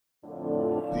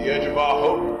the edge of our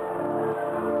hope,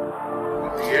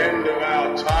 at the end of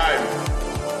our time.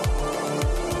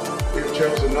 We've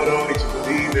chosen not only to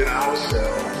believe in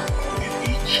ourselves, but in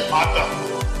each other.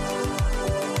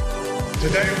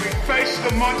 Today we face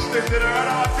the monsters that are at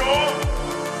our door.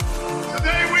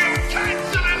 Today we are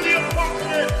canceling the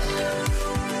apocalypse.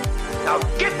 Now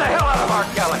get the hell out of our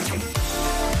galaxy.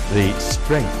 The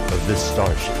strength of this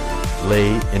starship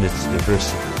lay in its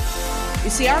diversity. You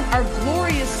see, our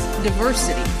glorious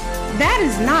diversity, that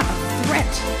is not a threat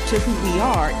to who we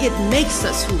are. It makes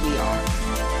us who we are.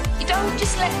 You don't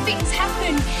just let things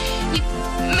happen. You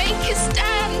make a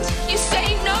stand. You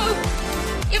say no.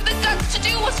 You have the guts to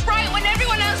do what's right when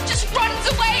everyone else just runs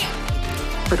away.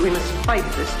 But we must fight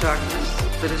this darkness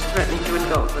that is threatening to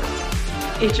engulf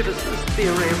us. Each of us must be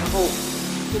a ray of hope.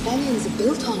 Rebellions are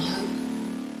built on hope.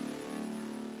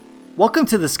 Welcome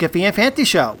to the Skiffy and Fantasy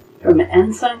Show. From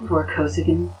Ensign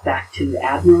Vorkosigan back to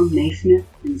Admiral Naismith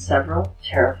in several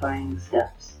terrifying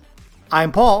steps.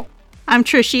 I'm Paul. I'm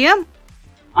Trish.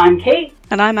 I'm Kate.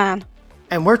 And I'm Anne.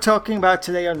 And we're talking about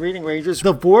today on Reading Rangers,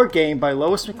 the Vor Game by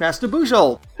Lois McMaster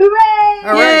Bujold. Hooray!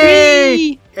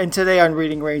 Hooray! And today on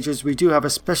Reading Rangers, we do have a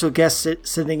special guest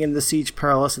sitting in the Siege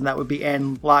Perilous, and that would be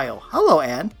Anne Lyle. Hello,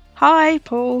 Anne. Hi,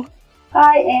 Paul.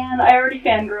 Hi, Anne. I already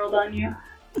fangirled on you.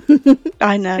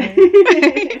 I know.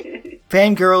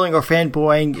 Fangirling or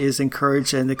fanboying is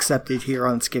encouraged and accepted here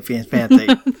on Skiffy and Fantasy.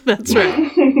 That's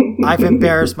right. I've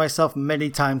embarrassed myself many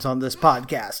times on this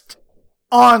podcast.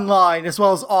 Online as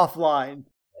well as offline.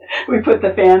 We put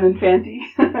the fan in Fanty.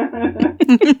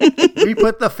 We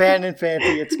put the fan in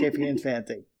Fanty at Skiffy and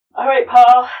Fantasy. All right,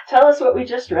 Paul. Tell us what we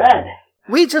just read.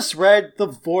 We just read The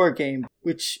Vor Game,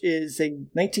 which is a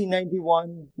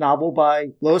 1991 novel by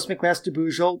Lois McMaster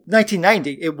Bujold.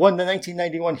 1990. It won the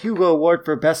 1991 Hugo Award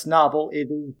for Best Novel. It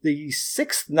is the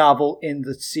sixth novel in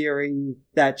the series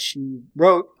that she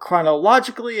wrote.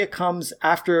 Chronologically, it comes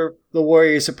after The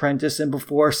Warrior's Apprentice and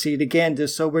before Seed Aganda,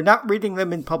 so we're not reading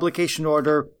them in publication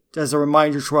order as a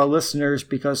reminder to our listeners,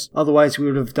 because otherwise we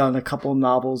would have done a couple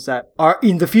novels that are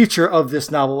in the future of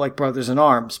this novel, like Brothers in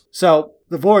Arms. So,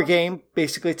 the Vor Game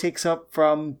basically takes up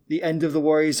from the end of The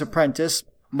Warrior's Apprentice.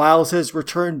 Miles has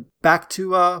returned back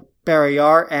to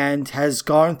Barrayar and has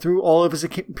gone through all of his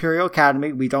Imperial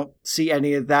Academy. We don't see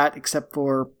any of that except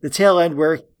for the tail end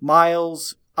where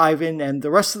Miles, Ivan, and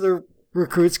the rest of the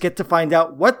recruits get to find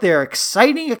out what their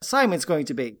exciting assignment's going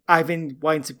to be. Ivan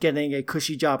winds up getting a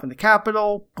cushy job in the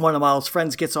capital. One of Miles'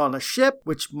 friends gets on a ship,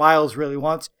 which Miles really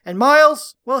wants. And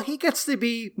Miles, well, he gets to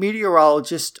be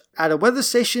meteorologist at a weather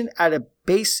station at a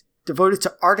base devoted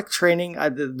to Arctic training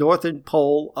at the northern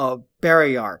pole of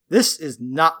Barrayar. This is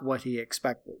not what he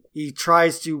expected. He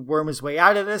tries to worm his way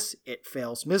out of this. It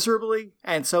fails miserably.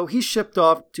 And so he's shipped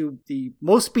off to the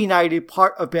most benighted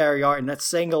part of Barrayar, and that's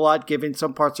saying a lot given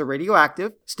some parts are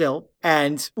radioactive still,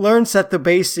 and learns that the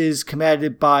base is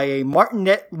commanded by a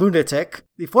martinet lunatic.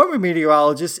 The former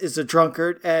meteorologist is a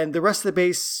drunkard, and the rest of the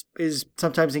base is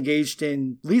sometimes engaged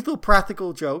in lethal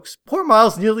practical jokes. Poor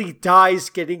Miles nearly dies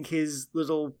getting his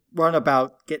little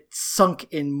runabout get sunk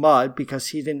in mud because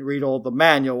he didn't read all the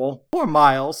manual. Poor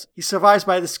Miles. He survives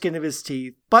by the skin of his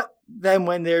teeth. But then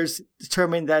when there's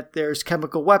determined that there's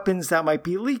chemical weapons that might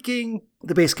be leaking,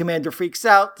 the base commander freaks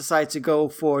out, decides to go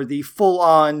for the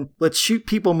full-on, let's shoot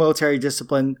people military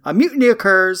discipline. A mutiny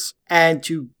occurs, and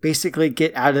to basically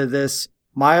get out of this,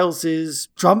 Miles is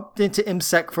jumped into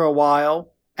IMSEC for a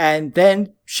while, and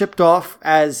then shipped off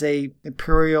as a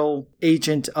Imperial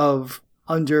agent of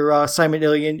under Simon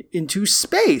Ilian into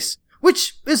space,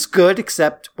 which is good,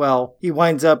 except, well, he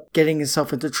winds up getting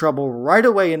himself into trouble right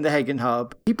away in the Hagen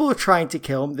Hub. People are trying to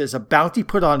kill him. There's a bounty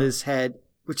put on his head,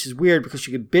 which is weird because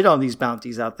you can bid on these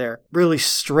bounties out there. Really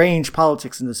strange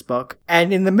politics in this book.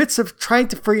 And in the midst of trying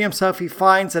to free himself, he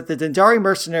finds that the Dendari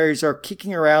mercenaries are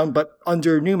kicking around, but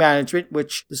under new management,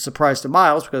 which is a surprise to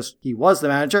Miles because he was the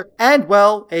manager. And,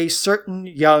 well, a certain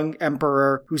young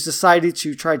emperor who's decided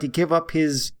to try to give up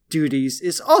his duties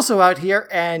is also out here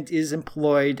and is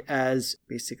employed as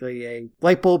basically a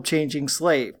light bulb changing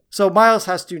slave. So Miles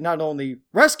has to not only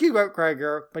rescue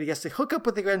Gregor, but he has to hook up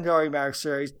with the Dendari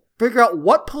mercenaries, figure out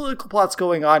what political plot's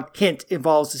going on, hint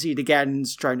involves the Seed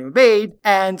Agandans trying to invade,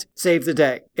 and save the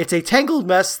day. It's a tangled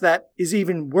mess that is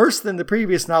even worse than the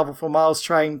previous novel for Miles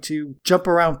trying to jump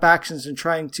around factions and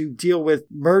trying to deal with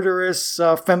murderous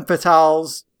femme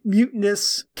fatales,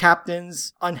 mutinous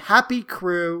captains, unhappy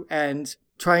crew, and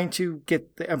trying to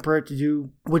get the Emperor to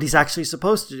do what he's actually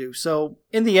supposed to do. So,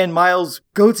 in the end, Miles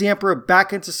goads the Emperor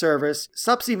back into service,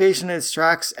 stops the invasion in its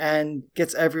tracks, and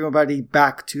gets everybody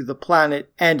back to the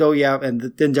planet. And, oh yeah, and the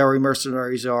Dendari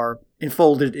mercenaries are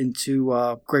enfolded into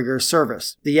Gregor's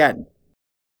service. The end.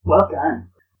 Well done.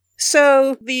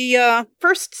 So the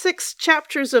first 6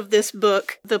 chapters of this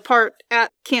book, the part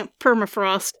at Camp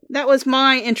Permafrost, that was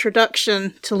my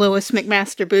introduction to Lois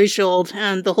McMaster Bujold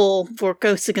and the whole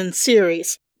Vorkosigan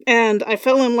series. And I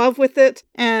fell in love with it,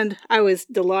 and I was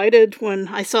delighted when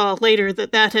I saw later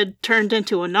that had turned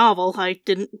into a novel. I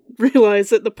didn't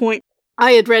realize at the point.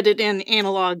 I had read it in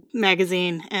Analog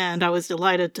magazine, and I was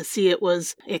delighted to see it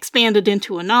was expanded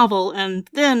into a novel, and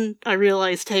then I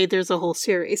realized, hey, there's a whole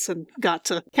series, and got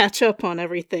to catch up on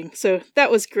everything. So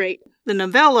that was great. The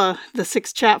novella, the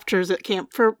 6 chapters at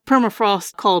Camp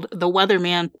Permafrost, called The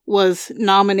Weatherman, was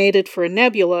nominated for a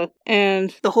Nebula,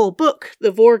 and the whole book,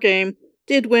 The Vor Game,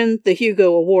 did win the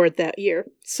Hugo Award that year.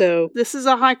 So this is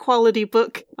a high-quality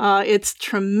book. It's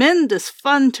tremendous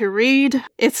fun to read.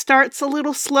 It starts a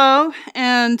little slow,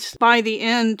 and by the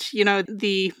end,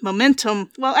 the momentum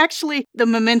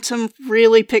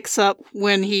really picks up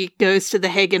when he goes to the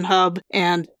Hagen Hub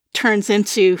and turns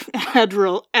into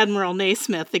Admiral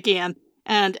Naismith again.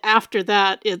 And after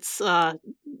that, it's,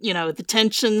 the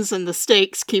tensions and the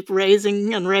stakes keep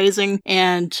raising,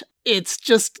 and it's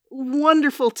just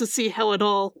wonderful to see how it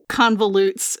all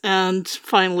convolutes and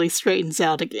finally straightens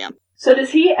out again. So does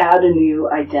he add a new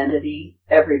identity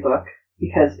every book?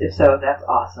 Because if so, that's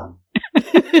awesome.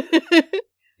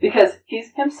 Because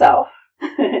he's himself,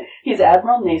 he's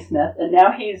Admiral Naismith, and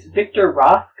now he's Victor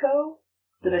Rothko?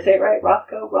 Did I say it right?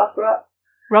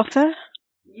 Rother?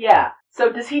 Yeah.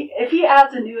 So if he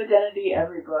adds a new identity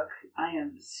every book, I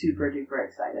am super duper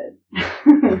excited.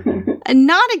 And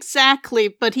not exactly,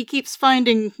 but he keeps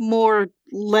finding more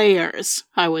layers,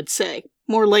 I would say.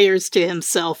 More layers to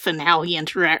himself and how he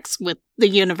interacts with the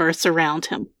universe around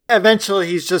him. Eventually,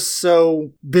 he's just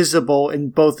so visible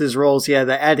in both his roles, that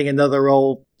adding another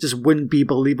role just wouldn't be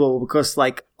believable because,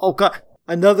 oh god,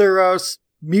 another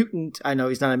mutant. I know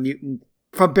he's not a mutant.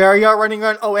 From Barrier running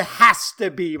around, it has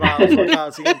to be Miles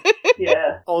Vorkosigan.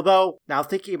 Yeah. Although, now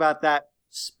thinking about that,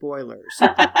 spoilers.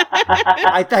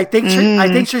 I think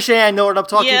Trish and I know what I'm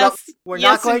talking about. We're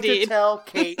not going to tell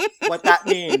Kate what that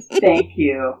means. Thank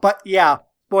you. But yeah,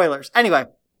 spoilers. Anyway.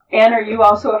 Anne, are you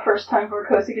also a first-time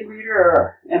Vorkosigan reader,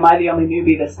 or am I the only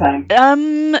newbie this time?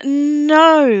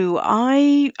 No.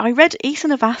 I read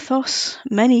Ethan of Athos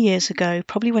many years ago,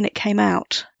 probably when it came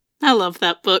out. I love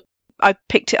that book. I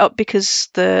picked it up because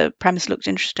the premise looked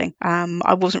interesting.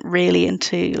 I wasn't really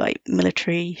into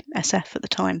military SF at the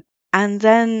time. And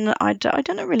then I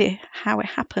don't know really how it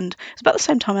happened. It's about the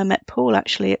same time I met Paul,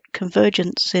 actually, at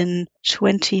Convergence in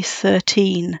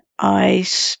 2013. I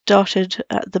started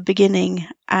at the beginning,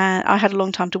 and I had a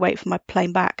long time to wait for my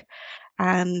plane back.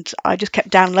 And I just kept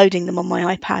downloading them on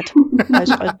my iPad.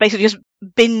 I basically just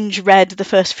binge read the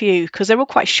first few, because they're all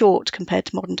quite short compared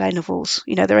to modern day novels.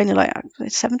 They're only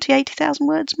 70, 80,000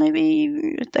 words,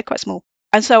 maybe. They're quite small.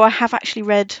 And so I have actually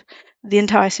read the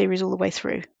entire series all the way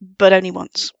through, but only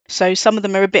once. So some of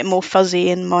them are a bit more fuzzy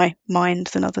in my mind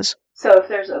than others. So if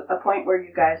there's a point where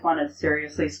you guys want to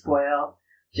seriously spoil,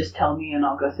 just tell me and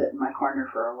I'll go sit in my corner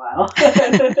for a while.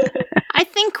 I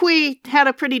think we had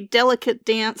a pretty delicate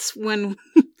dance when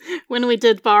we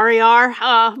did Barrier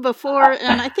before,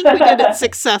 and I think we did it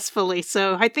successfully.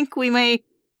 So I think we may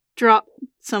drop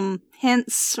some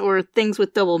hints or things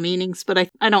with double meanings, but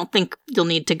I don't think you'll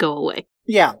need to go away.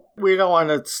 Yeah, we don't want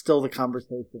to still the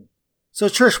conversation. So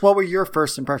Trish, what were your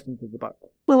first impressions of the book?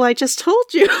 Well, I just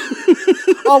told you.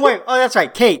 Oh, that's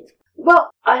right, Kate.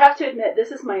 Well, I have to admit,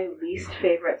 this is my least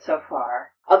favorite so far.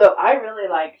 Although I really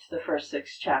liked the first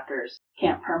 6 chapters.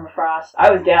 Camp Permafrost,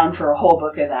 I was down for a whole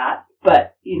book of that.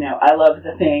 But, I love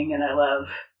The Thing, and I love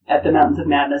At the Mountains of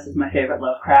Madness is my favorite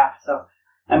Lovecraft, so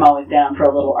I'm always down for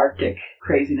a little Arctic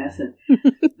craziness. And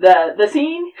the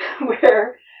scene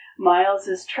where Miles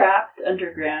is trapped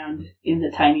underground in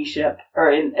the tiny ship,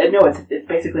 it's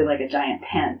basically like a giant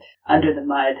tent under the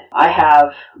mud. I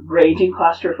have raging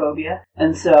claustrophobia,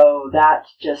 and so that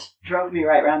just drove me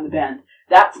right round the bend.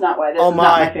 That's not why this is not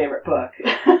my favorite book.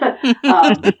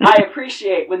 I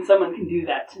appreciate when someone can do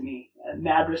that to me.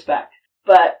 Mad respect.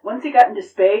 But once he got into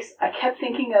space, I kept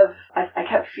thinking I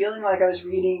kept feeling like I was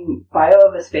reading Bio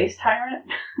of a Space Tyrant.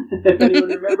 If anyone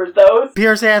remembers those.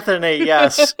 Piers Anthony,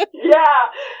 yes. Yeah.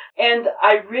 And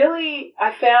I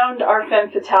found our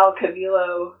femme fatale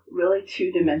Cavilo really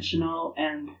two-dimensional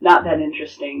and not that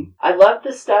interesting. I love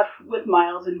the stuff with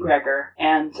Miles and Gregor,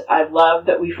 and I love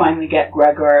that we finally get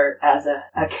Gregor as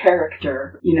a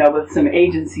character, with some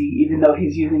agency, even though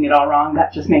he's using it all wrong.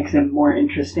 That just makes him more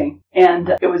interesting.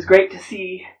 And it was great to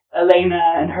see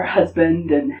Elena and her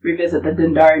husband and revisit the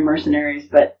Dendari mercenaries,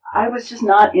 but I was just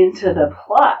not into the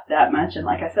plot that much. And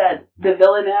like I said, the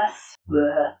villainess,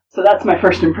 bleh. So that's my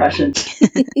first impression.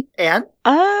 Anne?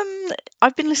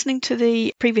 I've been listening to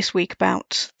the previous week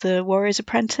about the Warrior's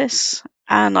Apprentice,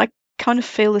 and I kind of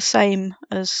feel the same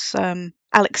as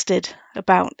Alex did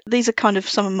about these are kind of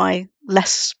some of my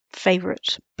less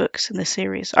favourite books in the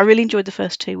series. I really enjoyed the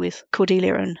first two with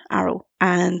Cordelia and Errol,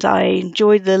 and I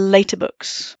enjoyed the later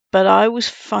books, but I always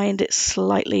find it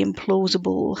slightly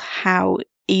implausible how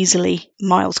easily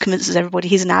Miles convinces everybody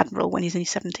he's an admiral when he's only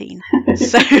 17.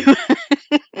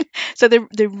 So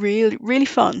they're really, really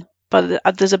fun, but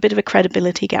there's a bit of a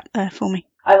credibility gap there for me.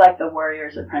 I like The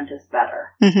Warrior's Apprentice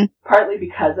better. Mm-hmm. Partly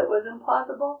because it was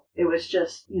implausible. It was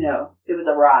just, it was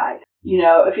a ride.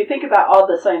 If you think about all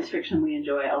the science fiction we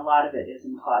enjoy, a lot of it is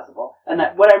implausible. And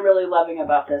what I'm really loving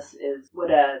about this is what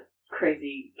a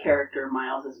crazy character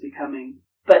Miles is becoming.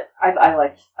 But I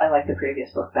like the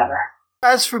previous book better.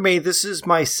 As for me, this is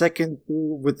my second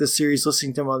through with the series,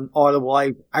 listening to them on Audible.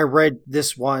 I read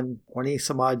this one 20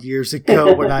 some odd years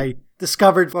ago when I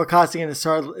discovered Vorkosigan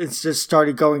and it just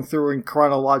started going through in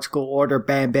chronological order.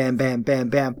 Bam, bam, bam, bam,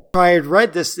 bam. I had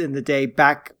read this in the day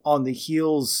back on the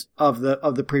heels of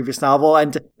the previous novel,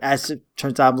 and as it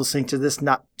turns out, I'm listening to this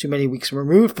not too many weeks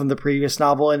removed from the previous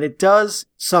novel, and it does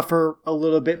suffer a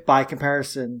little bit by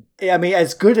comparison. I mean,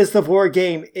 as good as the Vor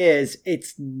Game is,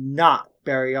 it's not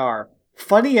Barry R.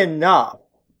 Funny enough,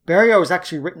 Barry R was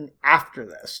actually written after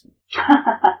this.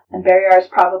 And Barry R is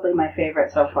probably my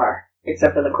favorite so far,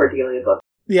 except for the Cordelia book.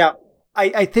 Yeah,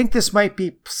 I think this might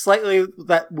be slightly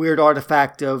that weird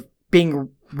artifact of being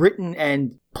written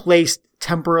and placed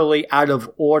temporarily out of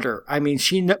order. I mean,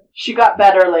 she got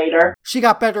better later. She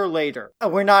got better later.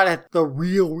 We're not at the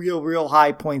real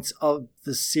high points of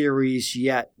the series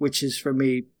yet, which is for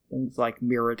me things like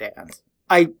Mirror Dance.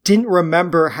 I didn't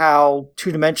remember how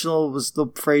two-dimensional was the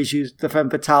phrase used, the femme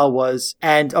fatale was.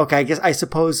 And okay, I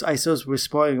suppose we're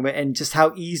spoiling it, and just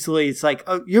how easily it's like,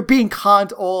 oh, you're being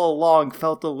conned all along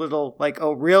felt a little like,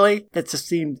 oh, really? That just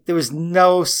seemed, there was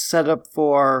no setup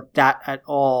for that at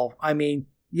all. I mean,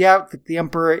 yeah, the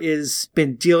Emperor has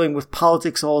been dealing with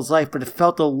politics all his life, but it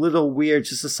felt a little weird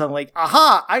just to sound like,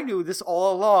 aha, I knew this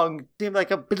all along. It seemed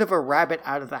like a bit of a rabbit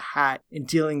out of the hat in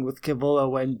dealing with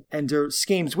Cavullo and their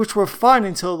schemes, which were fun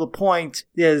until the point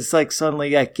is like suddenly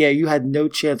like, yeah, you had no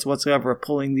chance whatsoever of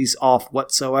pulling these off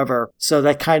whatsoever. So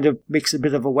that kind of makes a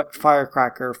bit of a wet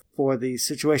firecracker for the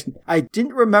situation. I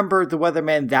didn't remember the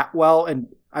Weatherman that well, and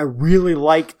I really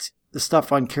liked the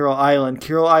stuff on Carol Island.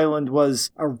 Carol Island was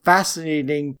a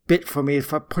fascinating bit for me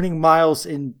for putting Miles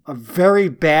in a very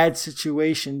bad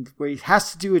situation where he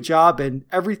has to do a job and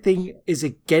everything is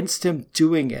against him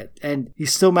doing it. And he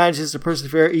still manages to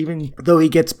persevere even though he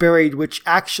gets buried, which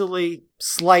actually,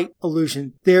 slight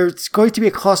illusion, there's going to be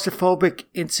a claustrophobic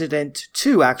incident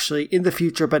too, actually, in the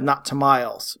future, but not to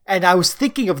Miles. And I was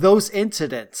thinking of those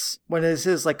incidents when it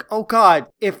is like, oh God,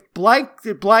 if blank,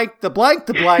 the blank, the blank,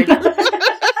 the blank...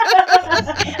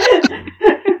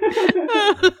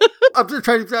 I'm just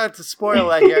trying to spoil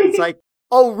that here. It's like,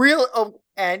 oh, real? Oh,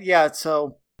 and yeah,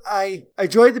 so I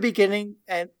enjoyed the beginning,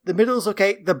 and the middle is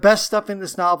okay. The best stuff in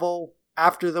this novel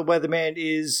after the Weatherman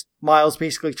is Miles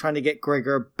basically trying to get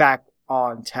Gregor back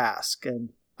on task. And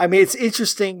I mean, it's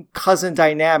interesting cousin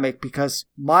dynamic because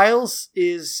Miles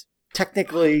is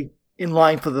technically in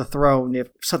line for the throne if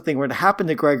something were to happen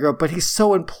to Gregor, but he's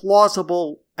so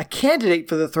implausible a candidate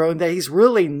for the throne that he's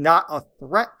really not a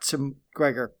threat to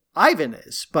Gregor. Ivan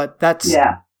is, but that's...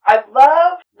 Yeah. I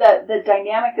love the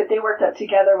dynamic that they worked up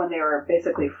together when they were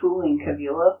basically fooling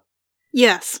Cavullo.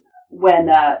 Yes. When,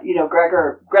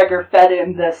 Gregor fed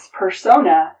him this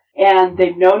persona, and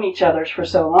they've known each other for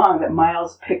so long that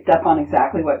Miles picked up on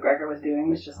exactly what Gregor was doing,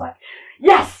 was just like,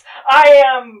 yes, I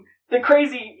am the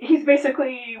crazy, he's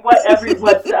basically what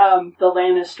the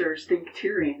Lannisters think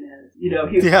Tyrion is. He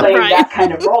was playing that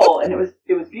kind of role, and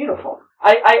it was beautiful.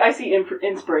 I see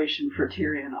inspiration for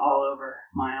Tyrion all over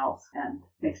Miles, and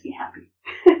makes me happy.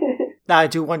 Now, I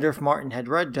do wonder if Martin had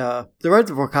read the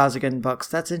Vorkosigan books.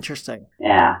 That's interesting.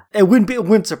 Yeah. It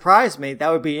wouldn't surprise me. That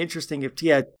would be interesting if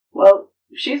Tia... Well,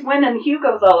 she's winning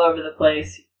Hugos all over the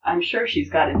place. I'm sure she's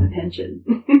got his attention.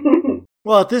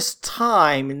 Well, at this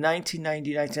time, in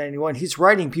 1990, 1991, he's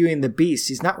writing Beauty and the Beast.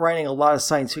 He's not writing a lot of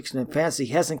science fiction and fantasy.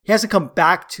 He hasn't come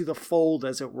back to the fold,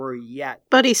 as it were, yet.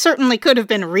 But he certainly could have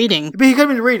been reading. But he could have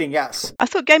been reading, yes. I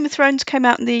thought Game of Thrones came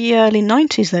out in the early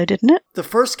 90s, though, didn't it? The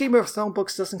first Game of Thrones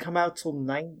books doesn't come out till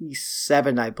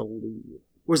 97, I believe.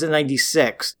 was in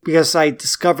 96, because I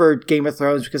discovered Game of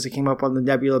Thrones because it came up on the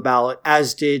Nebula ballot,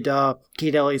 as did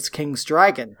Kate Elliott's King's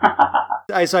Dragon.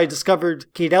 So I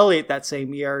discovered Kate Elliott that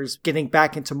same year, getting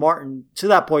back into Martin. To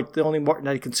that point, the only Martin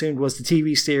I consumed was the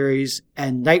TV series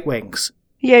and Nightwings.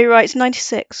 Yeah, you're right. It's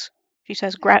 96. She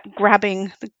says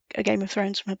grabbing a Game of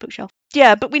Thrones from her bookshelf.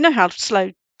 Yeah, but we know how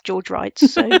slow George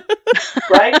writes, so...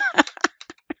 Right?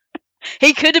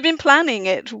 He could have been planning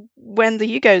it when the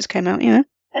Hugos came out, you know?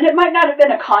 And it might not have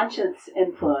been a conscious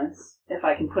influence, if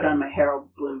I can put on my Harold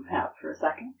Bloom hat for a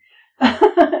second.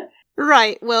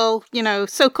 Right, well, you know,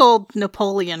 so-called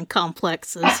Napoleon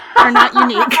complexes are not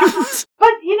unique. But,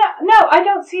 no, I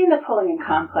don't see a Napoleon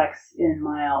complex in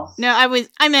Miles. No,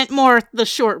 I meant more the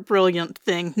short, brilliant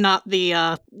thing, not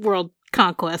the world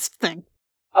conquest thing.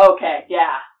 Okay,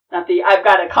 yeah. Not the, I've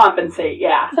got to compensate,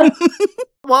 yeah.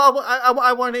 Well,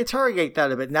 I want to interrogate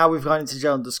that a bit. Now we've gone into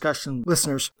general discussion,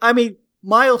 listeners. I mean,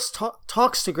 Miles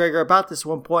talks to Gregor about this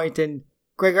one point, and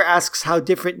Gregor asks how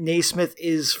different Naismith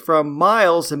is from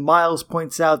Miles, and Miles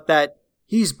points out that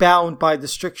he's bound by the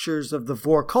strictures of the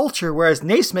Vor culture, whereas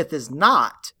Naismith is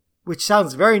not, which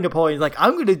sounds very Napoleon. Like,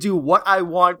 I'm going to do what I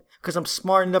want because I'm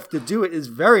smart enough to do it is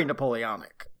very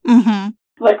Napoleonic. Mm-hmm.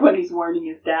 Like when he's warning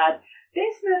his dad,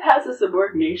 Naismith has a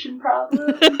subordination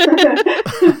problem.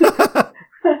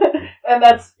 And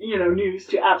that's, news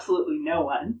to absolutely no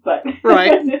one, but...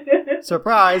 Right.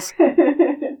 Surprise.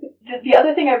 The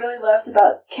other thing I really loved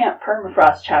about Camp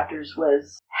Permafrost chapters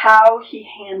was how he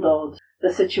handled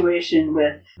the situation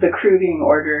with the crew being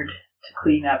ordered to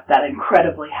clean up that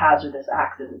incredibly hazardous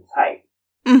accident site.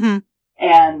 Mm-hmm.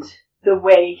 And the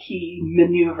way he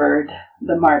maneuvered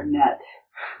the Martinet.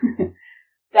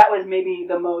 That was maybe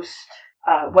the most,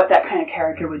 what that kind of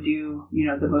character would do,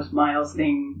 the most Miles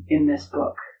thing in this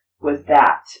book was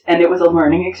that. And it was a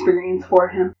learning experience for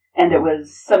him. And it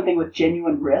was something with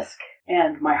genuine risk.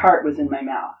 And my heart was in my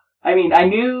mouth. I mean, I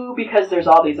knew because there's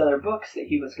all these other books that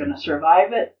he was going to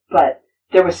survive it, but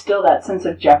there was still that sense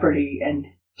of jeopardy, and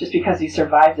just because he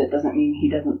survives it doesn't mean he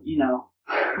doesn't,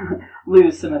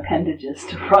 lose some appendages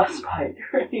to frostbite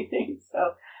or anything. So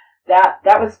that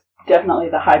was definitely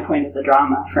the high point of the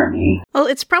drama for me. Well,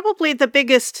 it's probably the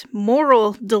biggest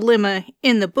moral dilemma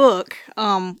in the book,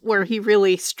 where he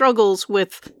really struggles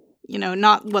with...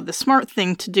 not what the smart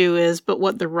thing to do is, but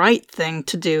what the right thing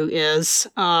to do is.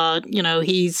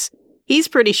 He's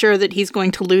pretty sure that he's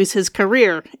going to lose his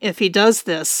career if he does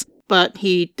this, but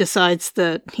he decides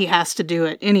that he has to do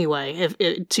it anyway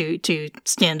to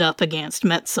stand up against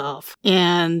Metsov.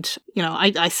 And,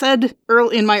 I said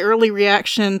in my early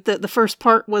reaction that the first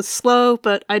part was slow,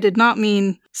 but I did not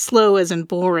mean slow as in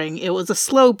boring. It was a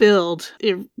slow build.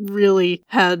 It really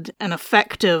had an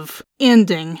effective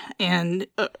ending and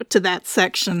to that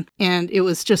section, and it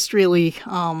was just really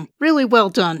really well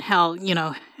done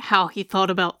how he thought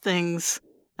about things,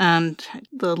 and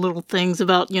the little things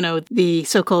about the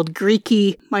so-called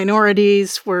Greeky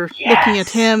minorities were looking at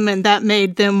him, and that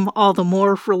made them all the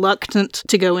more reluctant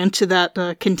to go into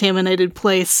that contaminated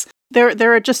place.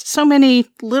 There are just so many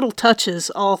little touches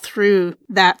all through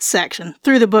that section,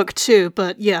 through the book too.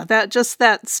 But yeah,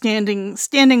 that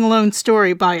standing alone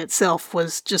story by itself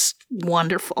was just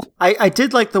wonderful. I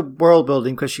did like the world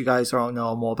building, because you guys all know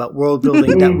I'm all about world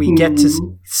building, that we get to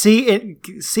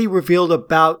see revealed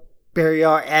about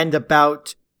Beriar and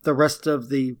about the rest of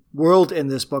the world in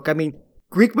this book. I mean,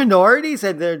 Greek minorities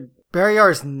and their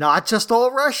Beriar is not just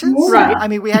all Russians. Right. I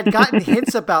mean, we had gotten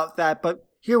hints about that, but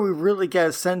here we really get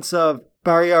a sense of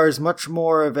Beriar is much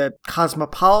more of a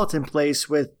cosmopolitan place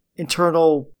with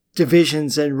internal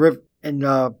divisions and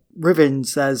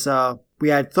rivens as we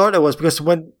had thought it was. Because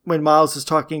when Miles is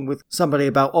talking with somebody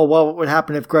about, what would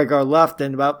happen if Gregor left,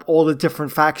 and about all the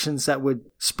different factions that would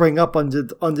spring up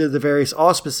under the various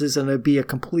auspices, and it'd be a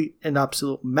complete and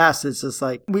absolute mess. It's just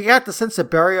like, we got the sense that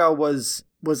Beriar was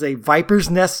a viper's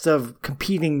nest of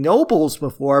competing nobles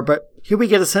before, but here we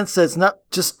get a sense that it's not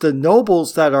just the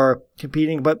nobles that are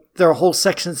competing, but there are whole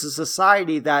sections of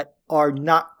society that are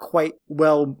not quite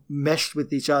well meshed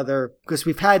with each other, because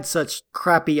we've had such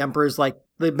crappy emperors like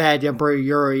the Mad Emperor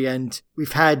Yuri, and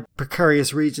we've had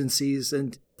precarious regencies,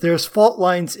 and there's fault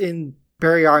lines in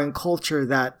Beriaran culture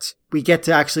that we get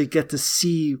to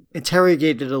see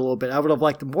interrogated a little bit. I would have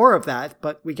liked more of that,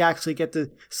 but we actually get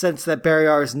the sense that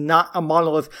Beriar is not a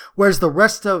monolith, whereas the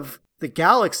rest of the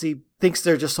galaxy thinks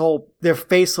they're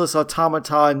faceless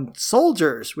automaton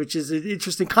soldiers, which is an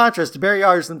interesting contrast. The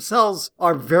Beriars themselves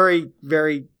are very,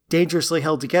 very dangerously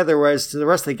held together, whereas to the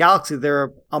rest of the galaxy,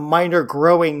 they're a minor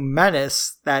growing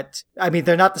menace that,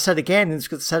 they're not the Setagandans,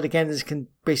 because the Setagandans can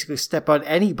basically step on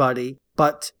anybody,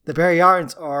 but the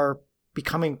Beriarans are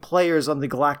becoming players on the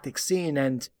galactic scene,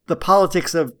 and the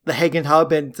politics of the Hagen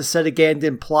Hub and the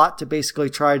Setagandin plot to basically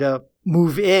try to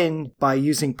move in by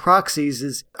using proxies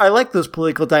is, I like those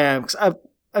political dynamics.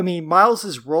 I mean,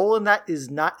 Miles's role in that is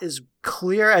not as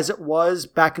clear as it was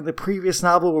back in the previous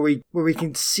novel where we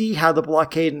can see how the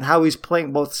blockade and how he's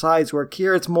playing both sides work.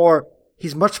 Here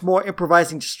he's much more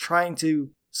improvising, just trying to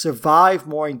survive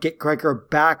more and get Gregor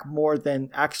back more than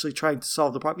actually trying to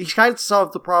solve the problem. He's trying to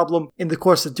solve the problem in the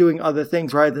course of doing other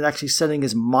things rather than actually setting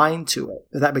his mind to it,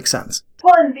 if that makes sense.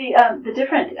 Well, and the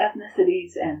different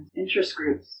ethnicities and interest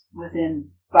groups within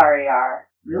Varyar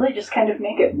really just kind of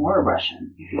make it more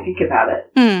Russian, if you think about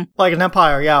it. Like an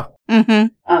empire, yeah. Mm-hmm.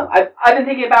 I've been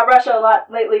thinking about Russia a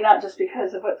lot lately, not just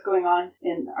because of what's going on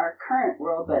in our current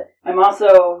world, but I'm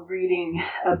also reading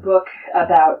a book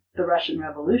about the Russian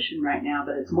Revolution right now,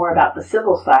 but it's more about the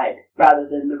civil side rather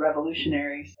than the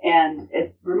revolutionaries. And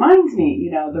it reminds me,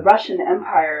 the Russian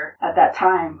Empire at that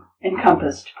time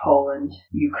encompassed Poland,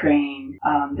 Ukraine,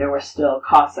 there were still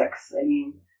Cossacks. I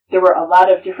mean, there were a lot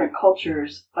of different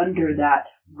cultures under that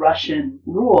Russian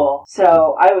rule.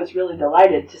 So I was really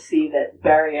delighted to see that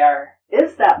Varyar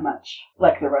is that much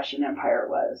like the Russian Empire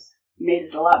was. Made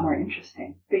it a lot more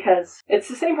interesting. Because it's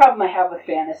the same problem I have with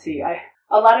fantasy.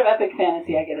 A lot of epic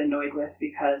fantasy I get annoyed with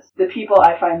because the people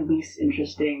I find least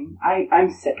interesting,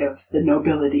 I'm sick of the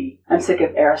nobility. I'm sick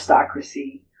of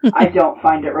aristocracy. I don't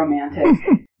find it romantic.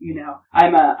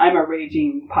 I'm a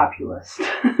raging populist.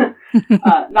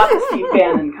 Not the Steve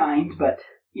Bannon kind, but,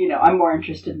 I'm more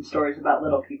interested in stories about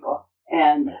little people.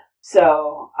 And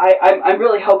so I'm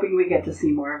really hoping we get to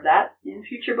see more of that in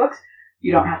future books.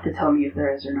 You don't have to tell me if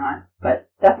there is or not, but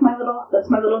that's my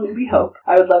little newbie hope.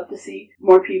 I would love to see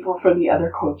more people from the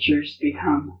other cultures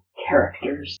become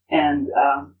characters and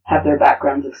have their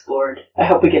backgrounds explored. I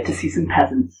hope we get to see some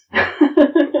peasants.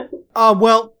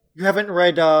 Well, you haven't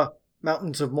read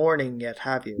Mountains of Mourning yet,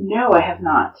 have you? No, I have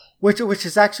not. Which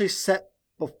is actually set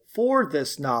before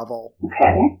this novel.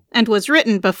 Okay. And was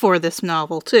written before this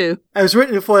novel, too. It was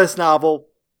written before this novel.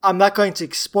 I'm not going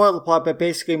to spoil the plot, but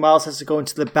basically Miles has to go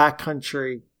into the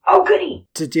backcountry. Oh, goody!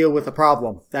 To deal with the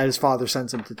problem that his father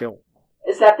sends him to deal with.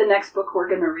 Is that the next book we're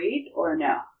going to read, or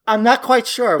no? I'm not quite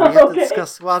sure. We'll have to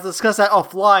discuss that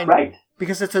offline. Right.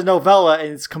 Because it's a novella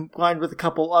and it's combined with a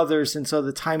couple others, and so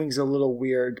the timing's a little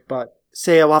weird, but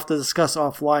I'll have to discuss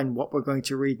offline what we're going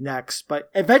to read next. But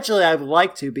eventually I would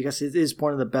like to, because it is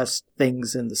one of the best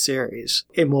things in the series.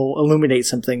 It will illuminate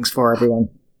some things for everyone.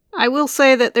 I will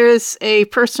say that there is a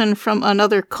person from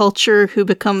another culture who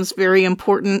becomes very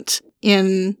important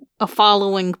in a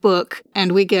following book,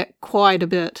 and we get quite a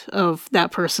bit of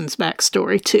that person's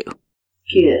backstory, too.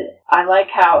 Good. I like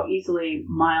how easily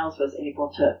Miles was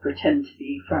able to pretend to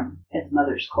be from his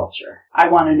mother's culture. I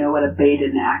want to know what a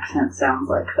Baden accent sounds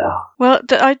like, though. Well,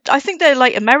 I think they're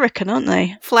like American, aren't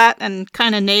they? Flat and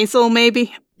kind of nasal,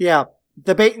 maybe? Yeah.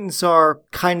 The Batons are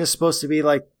kind of supposed to be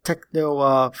like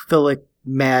technophilic,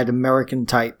 mad American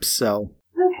types, so.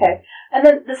 Okay. And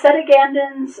then the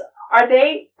Setagandins, are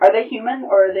they human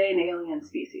or are they an alien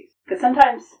species? Because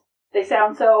sometimes they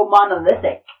sound so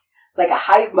monolithic. Like a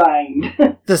hive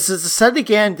mind. The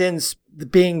Setagandins,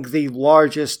 being the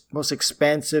largest, most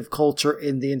expansive culture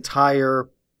in the entire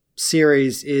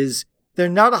series, they're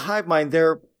not a hive mind.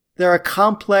 They're a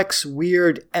complex,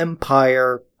 weird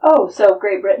empire. Oh, so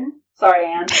Great Britain? Sorry,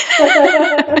 Anne.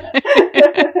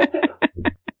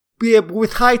 Yeah,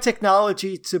 with high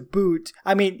technology to boot.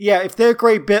 I mean, yeah, if they're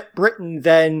Great Britain,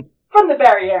 then... From the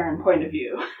Barrieran point of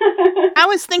view. I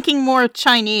was thinking more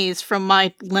Chinese from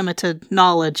my limited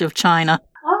knowledge of China.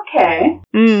 Okay.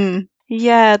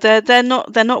 Yeah, they're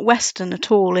not Western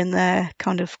at all in their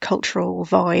kind of cultural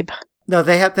vibe. No,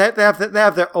 they have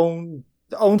their own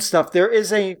stuff. There is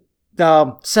the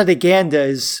Setaganda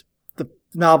is the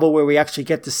novel where we actually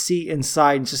get to see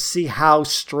inside and just see how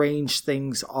strange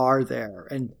things are there.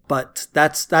 But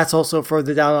that's also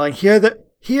further down the line.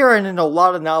 Here and in a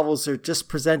lot of novels, they're just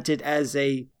presented as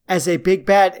a big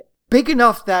bad, big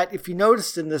enough that if you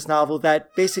noticed in this novel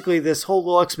that basically this whole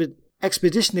little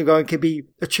expedition they're going could be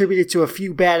attributed to a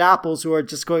few bad apples who are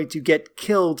just going to get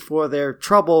killed for their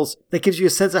troubles. That gives you a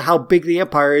sense of how big the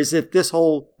empire is. If this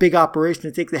whole big operation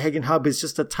to take the Hagen Hub is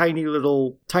just a tiny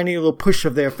little push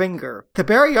of their finger. The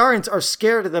Baryarans are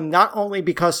scared of them not only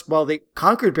because, well, they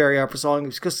conquered Baryar for so long,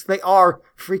 it's because they are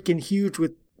freaking huge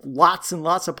with lots and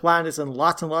lots of planets and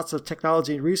lots of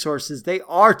technology and resources. They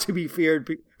are to be feared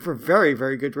for very,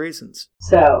 very good reasons.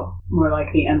 So, more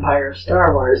like the Empire of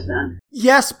Star Wars, then.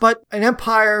 Yes, but an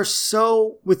empire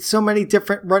with so many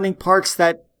different running parts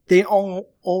that they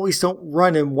always don't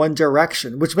run in one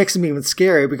direction, which makes them even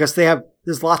scarier because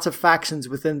there's lots of factions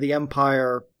within the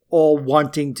empire all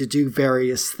wanting to do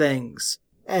various things.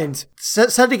 And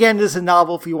set again is a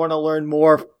novel if you want to learn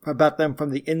more about them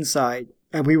from the inside.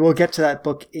 And we will get to that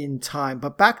book in time.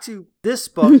 But back to this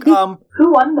book.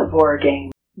 Who won the Vor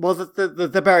Game? Well,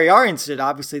 the Baryarians did,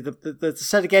 obviously. The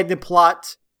set again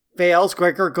plot fails.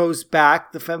 Gregor goes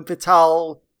back. The femme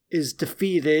fatale is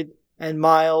defeated. And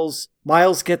Miles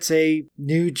gets a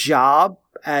new job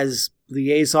as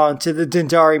liaison to the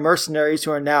Dindari mercenaries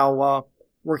who are now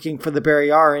working for the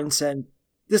Baryarians. And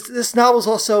this novel is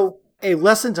also a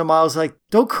lesson to Miles, like,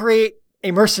 don't create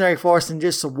a mercenary force and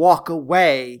just walk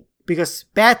away, because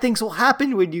bad things will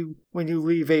happen when you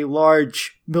leave a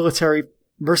large military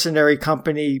mercenary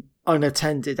company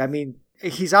unattended. I mean,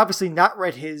 he's obviously not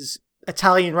read his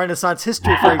Italian Renaissance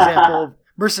history, for example,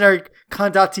 mercenary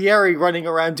condottieri running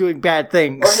around doing bad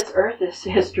things. Or his Earth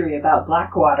history about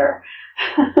Blackwater.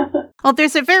 Well,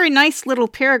 there's a very nice little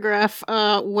paragraph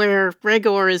where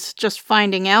Gregor is just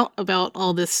finding out about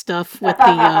all this stuff with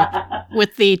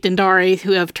the Dindari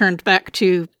who have turned back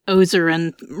to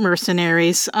Ozaran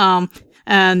mercenaries.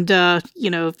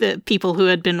 The people who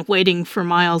had been waiting for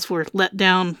Miles were let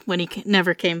down when he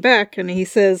never came back. And he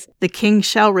says, "The king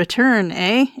shall return,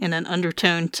 eh?" in an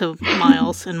undertone to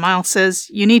Miles. And Miles says,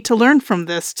 "You need to learn from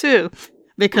this, too."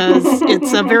 Because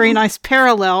it's a very nice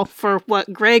parallel for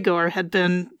what Gregor had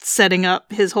been setting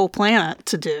up his whole planet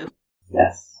to do.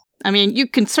 Yes. I mean, you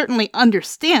can certainly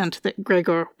understand that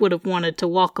Gregor would have wanted to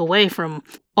walk away from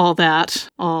all that,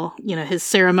 his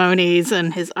ceremonies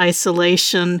and his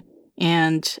isolation.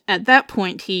 And at that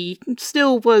point, he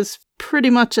still was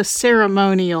pretty much a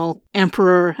ceremonial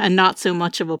emperor and not so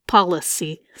much of a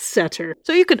policy setter.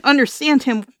 So you could understand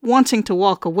him wanting to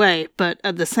walk away, but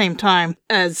at the same time,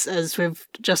 as we've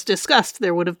just discussed,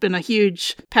 there would have been a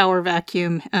huge power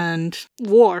vacuum and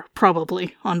war,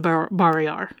 probably, on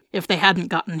Bariar if they hadn't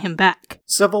gotten him back.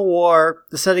 Civil war,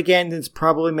 the Setagandans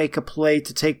probably make a play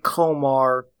to take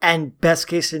Komar, and best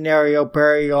case scenario,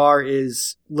 Bariar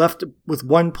is left with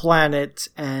one planet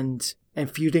and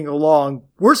feuding along.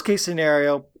 Worst case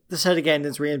scenario, the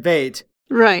Setagandans reinvade.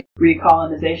 Right.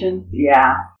 Recolonization?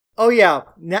 Yeah. Oh yeah.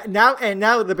 Now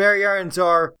the Baryarians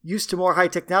are used to more high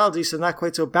technology, so not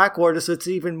quite so backward, so it's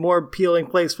an even more appealing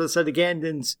place for the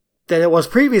Setagandans than it was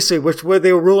previously, where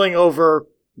they were ruling over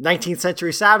 19th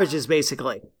century savages,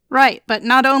 basically. Right, but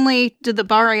not only did the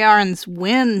Baryarians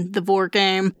win the Vor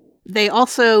Game, they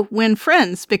also win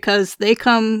friends because they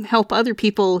come help other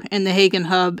people in the Hagen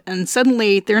Hub, and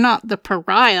suddenly they're not the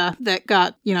pariah that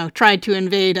got, tried to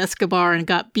invade Escobar and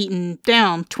got beaten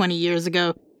down 20 years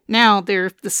ago. Now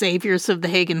they're the saviors of the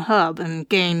Hagen Hub and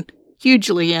gain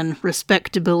hugely in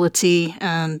respectability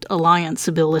and alliance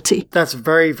ability. That's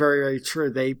very, very, very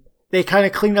true. They kind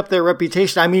of clean up their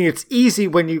reputation. I mean, it's easy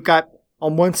when you've got,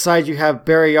 on one side you have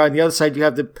Bariar, on the other side you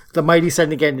have the mighty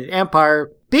Senegandan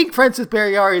Empire. Being friends with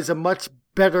Bariar is a much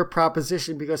better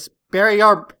proposition because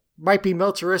Bariar might be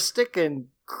militaristic and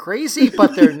crazy,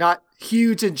 but they're not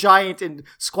huge and giant and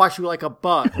squash you like a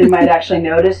bug. They might actually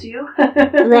notice you.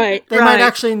 Right. They might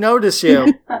actually notice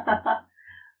you.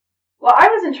 Well, I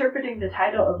was interpreting the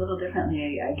title a little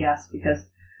differently, I guess, because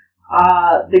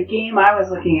the game I was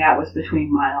looking at was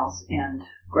between Miles and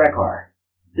Gregor,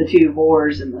 the two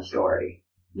Vors in the story.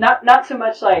 Not so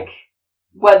much like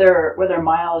whether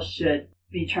Miles should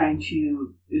be trying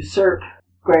to usurp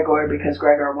Gregor because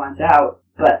Gregor wants out,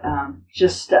 but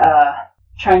just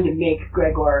trying to make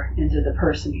Gregor into the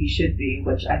person he should be,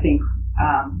 which I think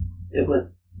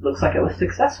looks like it was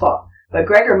successful. But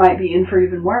Gregor might be in for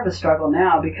even more of a struggle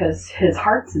now because his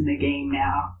heart's in the game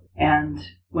now, and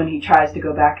when he tries to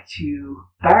go back to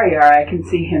Bariar, I can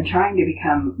see him trying to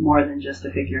become more than just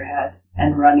a figurehead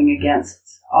and running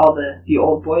against all the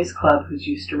old boys club who's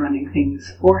used to running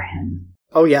things for him.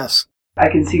 Oh, yes. I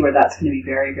can see where that's going to be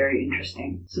very, very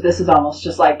interesting. So this is almost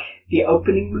just like the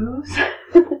opening moves.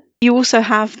 You also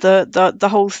have the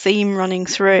whole theme running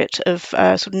through it of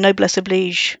sort of noblesse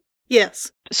oblige.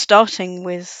 Yes. Starting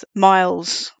with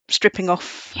Miles stripping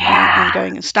off and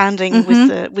going and standing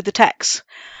with the Tex.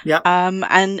 Yeah.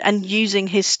 And using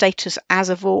his status as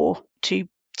a Vor to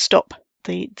stop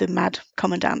the mad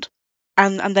commandant.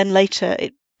 And then later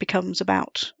it becomes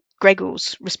about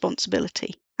Gregor's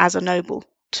responsibility as a noble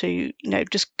to,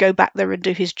 just go back there and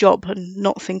do his job and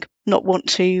not want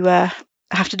to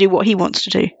have to do what he wants to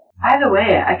do. Either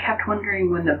way, I kept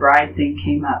wondering when the bride thing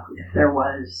came up if there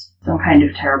was some kind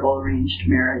of terrible arranged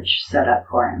marriage set up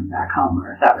for him back home,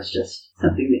 or if that was just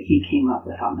something that he came up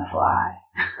with on the fly.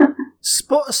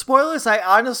 Spoilers,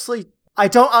 I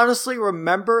don't honestly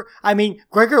remember. I mean,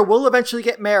 Gregor will eventually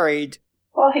get married.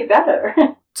 Well, he better.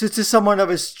 to someone of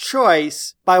his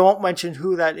choice, but I won't mention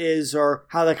who that is or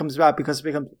how that comes about because it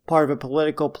becomes part of a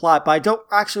political plot. But I don't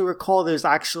actually recall there's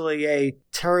actually a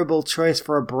terrible choice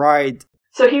for a bride.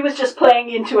 So he was just playing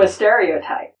into a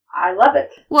stereotype. I love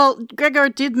it. Well, Gregor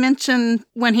did mention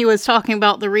when he was talking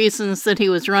about the reasons that he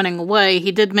was running away,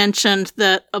 he did mention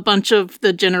that a bunch of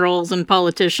the generals and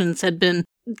politicians had been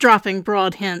dropping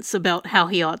broad hints about how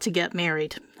he ought to get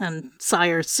married and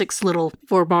sire 6 little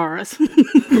Vorbaras.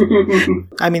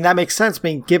 I mean, that makes sense. I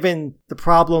mean, given the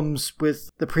problems with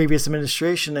the previous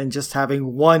administration and just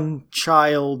having one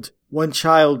child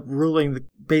ruling,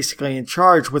 basically in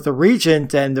charge with a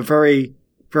regent and a very,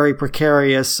 very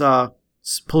precarious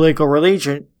political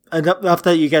religion, enough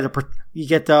that you get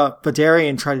the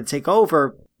Vadarian trying to take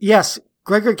over. Yes,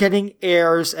 Gregor getting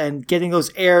heirs and getting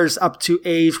those heirs up to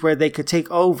age where they could take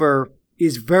over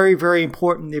is very, very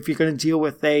important if you're going to deal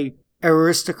with a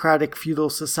aristocratic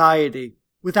feudal society.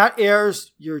 Without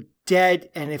heirs, you're dead,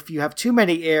 and if you have too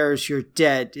many heirs, you're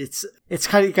dead. It's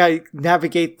kind of got to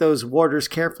navigate those waters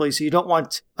carefully, so you don't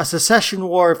want a succession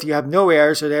war if you have no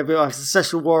heirs, or they have a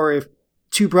succession war if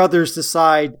 2 brothers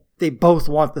decide they both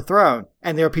want the throne,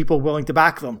 and there are people willing to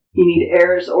back them. You need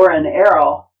heirs or an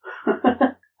Errol.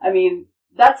 I mean,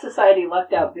 that society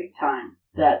lucked out big time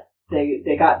that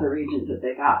they got the regent that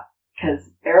they got. Because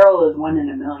Errol is 1 in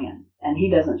a million, and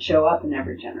he doesn't show up in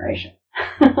every generation.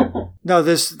 No,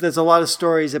 there's a lot of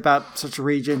stories about such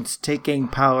regents taking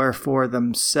power for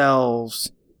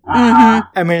themselves. Uh-huh.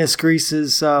 I mean, it's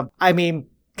Greece's,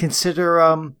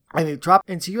 consider, drop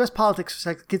into U.S. politics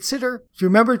for a second. Do you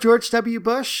remember George W.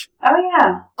 Bush? Oh,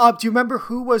 yeah. Do you remember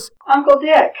who was... Uncle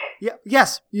Dick. Yeah,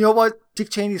 yes. You know what Dick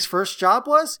Cheney's first job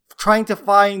was? Trying to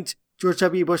find George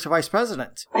W. Bush the vice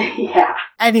president. Yeah.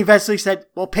 And he eventually said,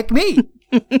 well, pick me.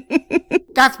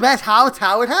 That's how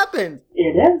it happened.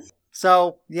 It is.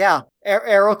 So, yeah.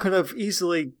 Errol could have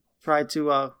easily tried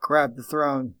to grab the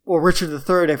throne. Or Richard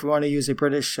III, if we want to use a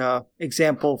British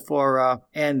example for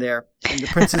Anne there. And the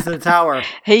Princess in the Tower.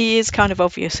 He is kind of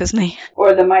obvious, isn't he?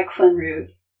 Or the Mike Flynn route.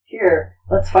 Here,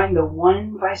 let's find the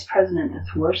one vice president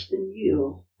that's worse than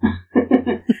you.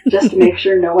 Just to make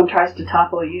sure no one tries to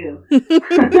topple you.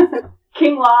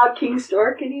 King Log, King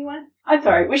Stork, anyone? I'm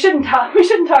sorry, we shouldn't talk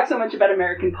so much about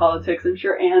American politics. I'm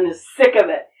sure Anne is sick of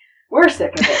it. We're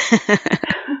sick of it.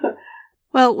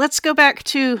 Well, let's go back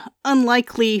to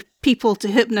unlikely people to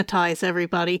hypnotize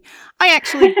everybody. I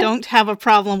actually don't have a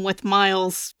problem with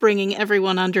Miles bringing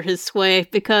everyone under his sway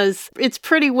because it's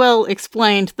pretty well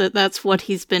explained that that's what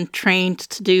he's been trained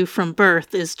to do from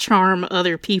birth, is charm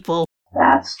other people.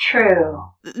 That's true.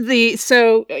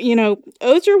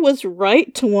 Ozer was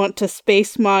right to want to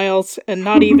space Miles and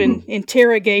not even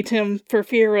interrogate him for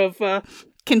fear of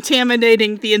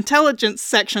contaminating the intelligence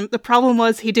section. The problem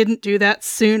was he didn't do that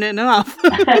soon enough.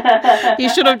 He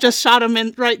should have just shot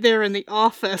him right there in the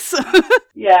office.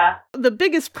 Yeah. The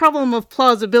biggest problem of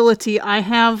plausibility I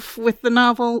have with the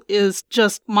novel is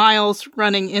just Miles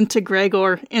running into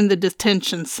Gregor in the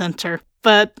detention center.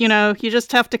 But, you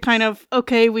just have to kind of,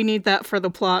 okay, we need that for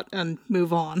the plot and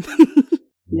move on.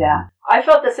 Yeah. I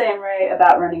felt the same way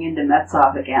about running into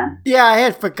Metsov again. Yeah, I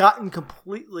had forgotten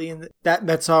completely that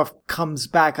Metsov comes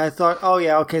back. I thought, oh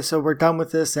yeah, okay, so we're done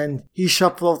with this, and he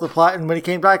shuffled off the plot, and when he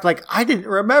came back, I didn't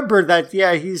remember that,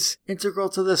 yeah, he's integral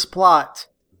to this plot.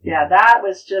 Yeah, that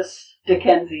was just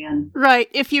Dickensian. Right.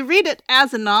 If you read it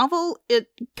as a novel, it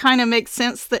kind of makes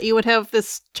sense that you would have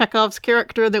this Chekhov's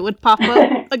character that would pop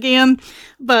up again.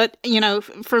 But,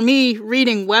 for me,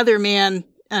 reading Weatherman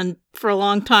and for a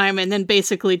long time, and then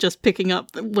basically just picking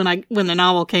up when the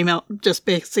novel came out, just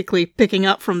basically picking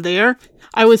up from there,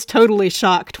 I was totally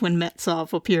shocked when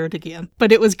Metsov appeared again.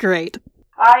 But it was great.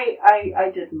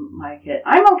 I didn't like it.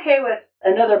 I'm okay with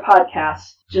another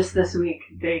podcast just this week.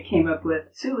 They came up with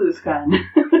Sulu's gun.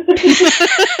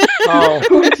 Oh.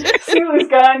 Sulu's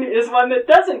gun is one that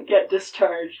doesn't get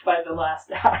discharged by the last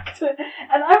act.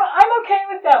 And I'm okay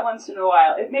with that once in a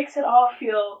while. It makes it all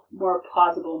feel more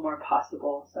plausible, more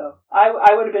possible. So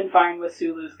I would have been fine with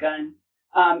Sulu's gun.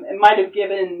 It might have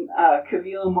given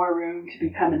Kavila more room to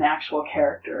become an actual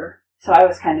character. So I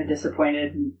was kind of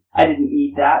disappointed, and I didn't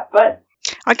need that, but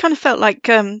I kind of felt like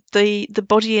the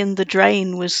body in the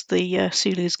drain was the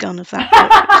Sulu's gun of that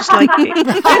book. Just like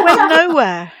it went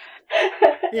nowhere.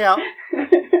 Yeah.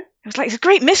 It was like, it's a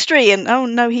great mystery, and oh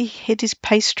no, he hid his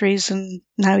pastries, and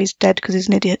now he's dead because he's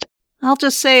an idiot. I'll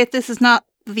just say this is not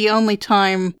the only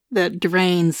time that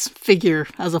drains figure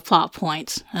as a plot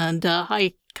point, and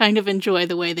I kind of enjoy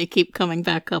the way they keep coming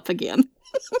back up again.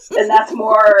 And that's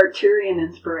more Tyrion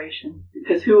inspiration,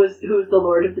 because who is the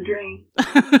Lord of the Drain?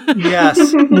 Yes.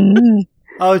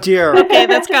 Oh, dear. Okay,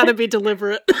 that's got to be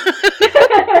deliberate.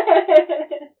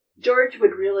 George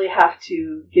would really have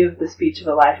to give the speech of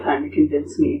a lifetime to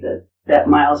convince me that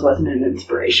Miles wasn't an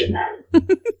inspiration.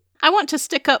 I want to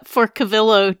stick up for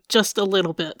Cavillo just a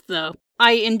little bit, though.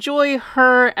 I enjoy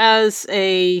her as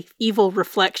a evil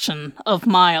reflection of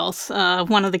Miles.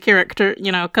 One of the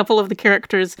a couple of the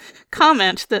characters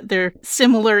comment that they're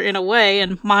similar in a way,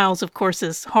 and Miles, of course,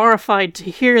 is horrified to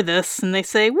hear this, and they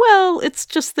say, well, it's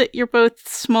just that you're both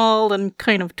small and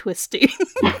kind of twisty.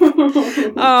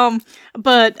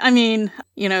 But, I mean,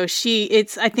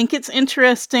 I think it's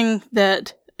interesting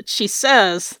that she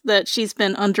says that she's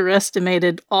been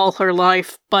underestimated all her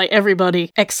life by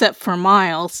everybody except for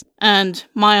Miles. And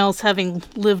Miles, having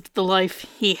lived the life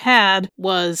he had,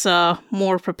 was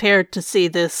more prepared to see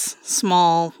this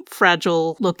small,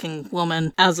 fragile-looking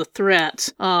woman as a threat.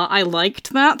 I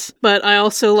liked that, but I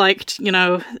also liked,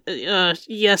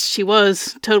 yes, she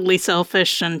was totally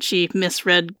selfish and she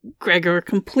misread Gregor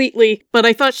completely, but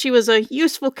I thought she was a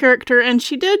useful character and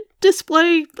she did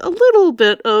display a little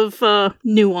bit of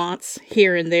nuance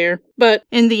here and there. But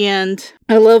in the end,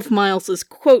 I love Miles's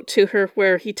quote to her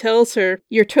where he tells her,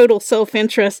 your total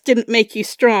self-interest didn't make you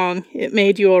strong, it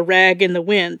made you a rag in the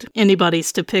wind.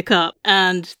 Anybody's to pick up.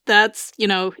 And that's,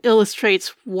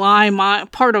 illustrates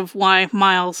part of why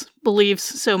Miles believes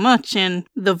so much in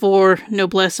the Vor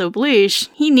Noblesse Oblige.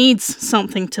 He needs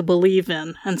something to believe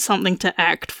in, and something to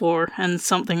act for, and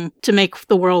something to make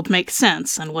the world make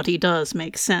sense, and what he does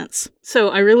make sense. So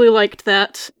I really liked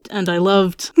that, and I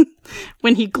loved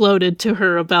when he gloated to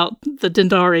her about the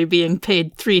Dendari being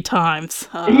paid 3 times.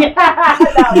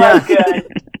 That was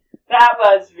good. That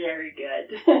was very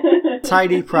good.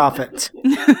 Tidy profit.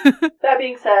 That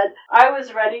being said, I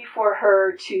was ready for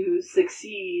her to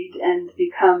succeed and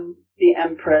become the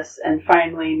Empress and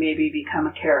finally maybe become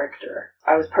a character.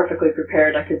 I was perfectly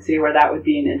prepared. I could see where that would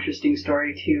be an interesting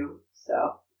story too.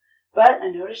 But I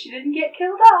noticed she didn't get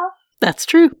killed off. That's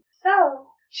true. So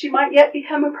she might yet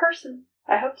become a person.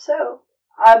 I hope so.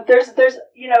 There's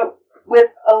with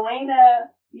Elena,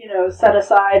 set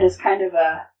aside as kind of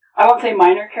a, I won't say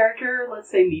minor character, let's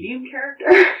say medium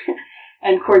character.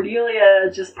 And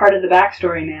Cordelia, just part of the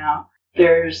backstory now.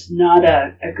 There's not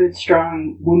a good,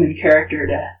 strong woman character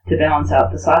to balance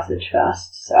out the sausage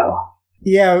fest, so.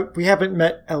 Yeah, we haven't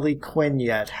met Ellie Quinn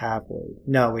yet, have we?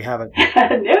 No, we haven't.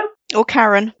 No. Or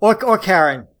Karen. Or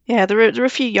Karen. Yeah, there are a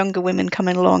few younger women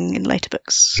coming along in later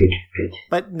books. Good.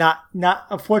 But not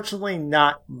unfortunately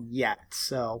not yet,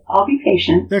 so. I'll be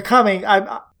patient. They're coming.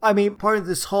 I mean, part of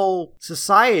this whole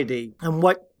society, and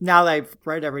now that I've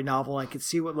read every novel, I can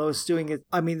see what Lois is doing.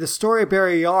 The story of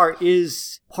Barrier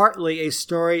is partly a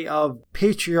story of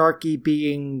patriarchy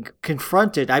being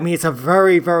confronted. I mean, it's a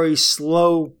very, very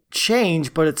slow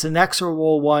change, but it's an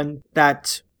inexorable one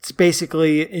that it's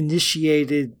basically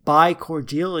initiated by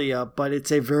Cordelia, but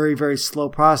it's a very, very slow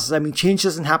process. I mean, change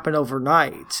doesn't happen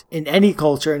overnight in any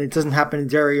culture, and it doesn't happen in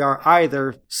Derryar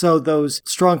either. So those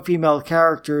strong female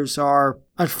characters are,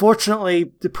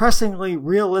 unfortunately, depressingly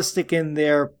realistic in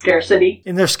their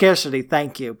scarcity.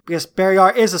 Thank you. Because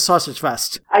Barrier is a sausage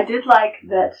fest. I did like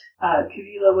that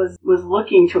Kavila was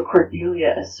looking to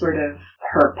Cordelia as sort of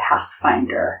her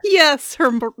pathfinder. Yes,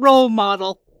 her role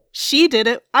model. She did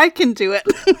it. I can do it.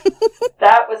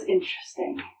 That was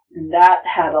interesting. And that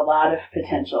had a lot of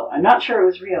potential. I'm not sure it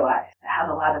was realized. It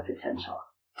had a lot of potential.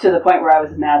 To the point where I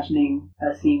was imagining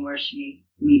a scene where she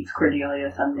meets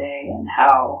Cordelia someday and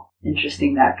how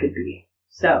interesting that could be.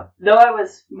 So, though I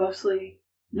was mostly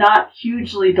not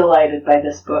hugely delighted by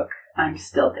this book, I'm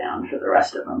still down for the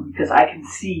rest of them because I can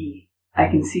see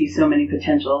so many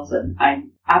potentials and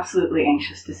I'm absolutely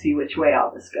anxious to see which way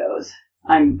all this goes.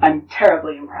 I'm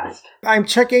terribly impressed. I'm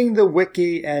checking the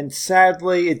wiki, and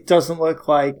sadly, it doesn't look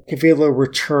like Kavila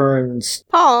returns.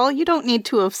 Paul, you don't need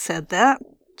to have said that.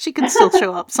 She can still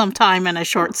show up sometime in a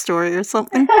short story or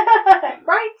something.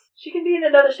 Right? She can be in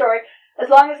another story. As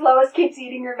long as Lois keeps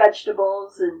eating her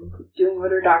vegetables and doing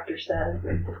what her doctor says.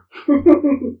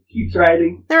 Keeps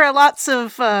writing. There are lots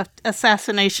of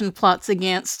assassination plots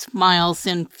against Miles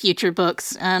in future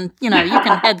books, and, you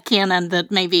can headcanon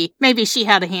that maybe she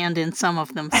had a hand in some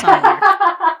of them somewhere.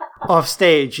 Off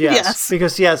stage, yes.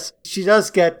 Because, yes, she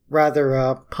does get rather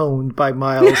pwned by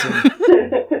Miles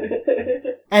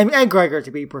and Gregor, to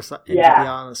be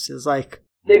honest. Is like...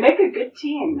 They make a good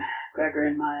team, Gregor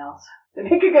and Miles. They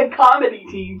make a good comedy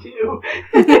team, too.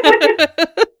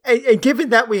 And given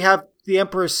that we have the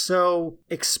Emperor so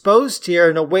exposed here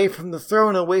and away from the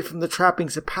throne, away from the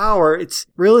trappings of power, it's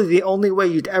really the only way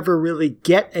you'd ever really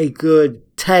get a good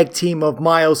tag team of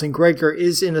Miles and Gregor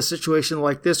is in a situation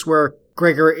like this where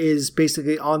Gregor is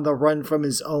basically on the run from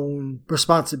his own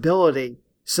responsibility.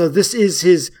 So this is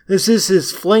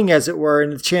his fling, as it were,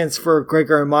 and a chance for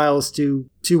Gregor and Miles to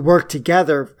work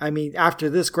together. I mean, after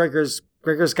this, Gregor's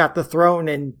got the throne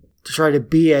and to try to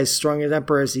be as strong an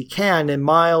emperor as he can. And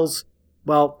Miles,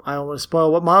 well, I don't want to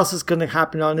spoil what Miles is going to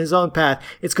happen on his own path.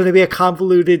 It's going to be a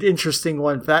convoluted, interesting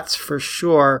one, that's for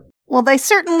sure. Well, they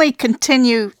certainly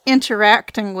continue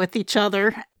interacting with each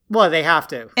other. Well, they have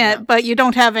to. But you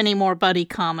don't have any more buddy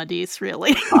comedies,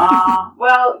 really.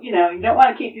 Well, you don't want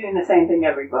to keep doing the same thing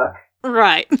every book.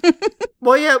 Right.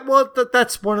 Well, yeah,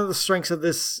 that's one of the strengths of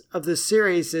this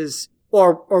series is,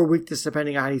 or weakness,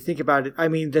 depending on how you think about it. I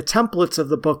mean, the templates of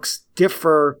the books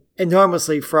differ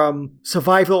enormously, from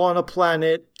survival on a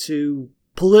planet to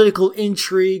political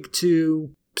intrigue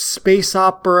to space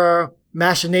opera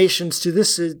machinations to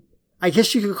this. I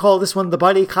guess you could call this one the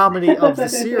buddy comedy of the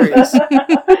series.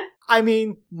 I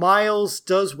mean, Miles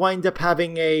does wind up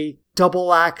having a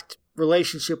double act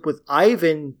relationship with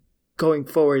Ivan going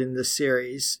forward in this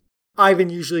series. Ivan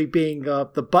usually being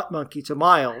the butt monkey to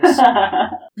Miles.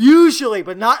 Usually,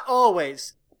 but not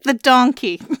always. The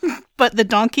donkey. But the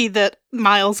donkey that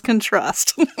Miles can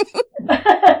trust.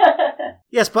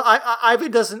 Yes, but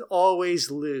Ivan doesn't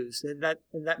always lose, and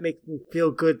that makes me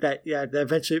feel good that that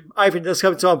eventually Ivan does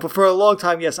come to him. But for a long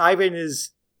time, yes, Ivan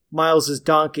is Miles'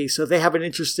 donkey, so they have an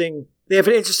interesting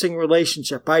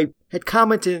relationship. I had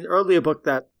commented in an earlier book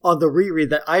that on the reread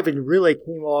that Ivan really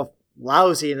came off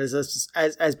lousy and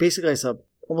as basically as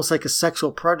almost like a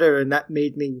sexual predator, and that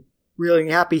made me really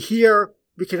happy. Here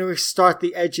we can already start,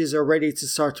 the edges are ready to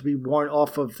start to be worn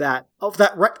off of that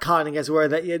retconning, as it were,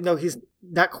 that he's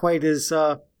not quite as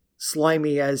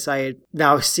slimy as I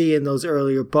now see in those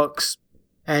earlier books.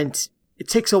 And it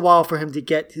takes a while for him to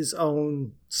get his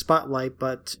own spotlight,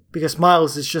 but because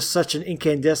Miles is just such an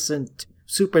incandescent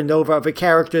supernova of a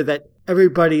character that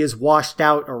everybody is washed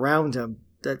out around him,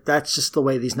 that's just the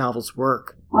way these novels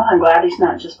work. Well, I'm glad he's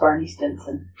not just Barney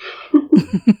Stinson.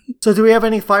 So do we have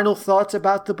any final thoughts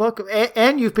about the book?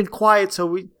 And you've been quiet, so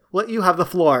we let you have the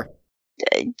floor.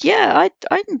 Yeah,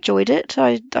 I enjoyed it.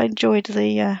 I enjoyed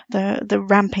the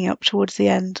ramping up towards the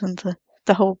end and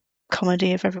the whole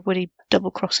comedy of everybody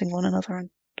double crossing one another and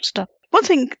stuff. One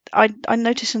thing I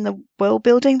noticed in the world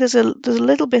building, there's a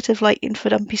little bit of like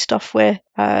infodumpy stuff where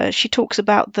she talks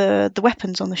about the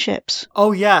weapons on the ships.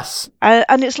 Oh yes,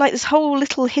 and it's like this whole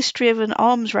little history of an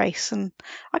arms race, and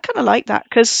I kind of like that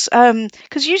because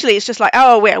usually it's just like,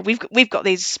 oh well, we've got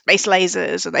these space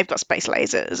lasers and they've got space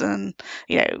lasers and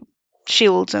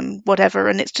shields and whatever,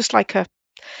 and it's just like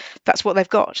that's what they've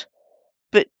got.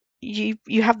 But you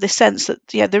have this sense that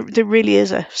there really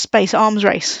is a space arms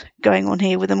race going on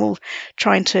here, with them all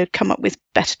trying to come up with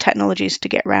better technologies to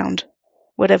get around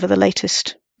whatever the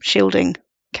latest shielding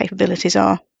capabilities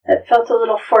are. It felt a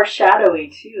little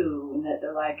foreshadowy too, in that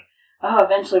they're like, oh,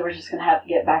 eventually we're just going to have to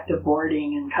get back to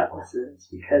boarding and cutlasses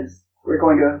because we're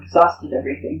going to have exhausted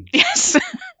everything. Yes.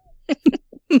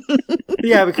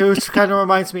 Yeah, because it kind of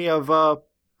reminds me of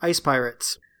Ice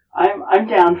Pirates. I'm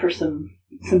down for some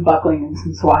buckling and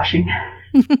some swashing.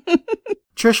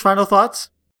 Trish, final thoughts?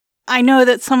 I know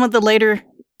that some of the later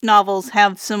novels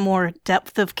have some more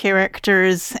depth of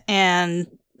characters and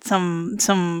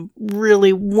some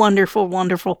really wonderful,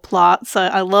 wonderful plots.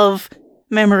 I love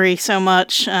Memory so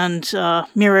much, and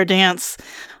Mirror Dance,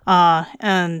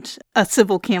 and A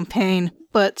Civil Campaign.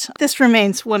 But this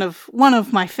remains one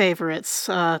of my favorites,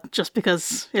 just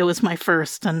because it was my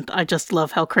first, and I just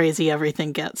love how crazy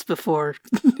everything gets before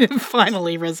it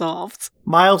finally resolves.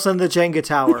 Miles and the Jenga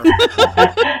Tower.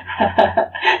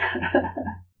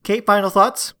 Kate, final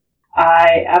thoughts?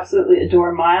 I absolutely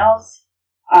adore Miles.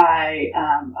 I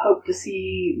hope to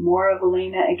see more of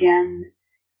Elena again.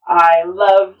 I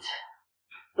loved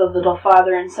the little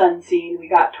father and son scene we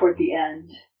got toward the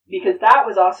end, because that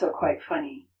was also quite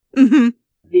funny. Mm-hmm.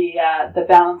 The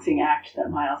balancing act that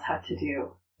Miles had to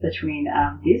do between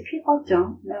these people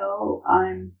don't know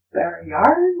I'm Barry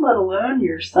Yarn, let alone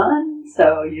your son,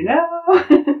 so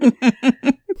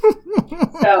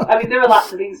So, I mean, there are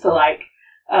lots of things to like,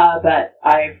 but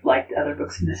I've liked other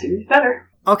books in the series better.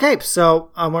 Okay,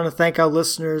 so I want to thank our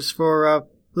listeners for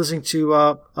listening to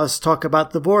us talk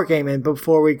about the Vor Game. And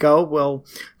before we go, we'll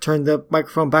turn the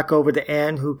microphone back over to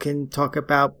Anne, who can talk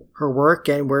about her work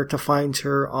and where to find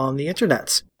her on the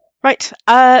internet. Right.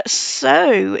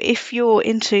 So if you're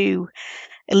into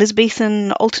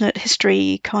Elizabethan alternate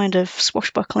history kind of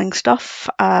swashbuckling stuff,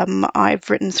 I've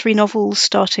written 3 novels,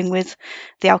 starting with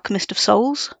The Alchemist of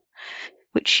Souls,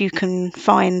 which you can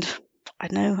find, I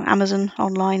don't know, Amazon,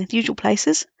 online, the usual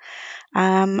places.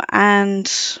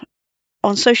 And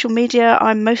On social media,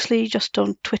 I'm mostly just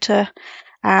on Twitter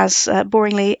as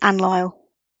boringly and Lyle,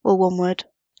 all one word.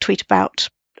 Tweet about,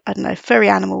 I don't know, furry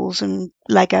animals and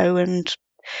Lego and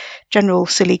general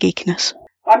silly geekiness.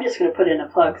 I'm just going to put in a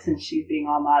plug since she's being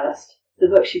all modest. The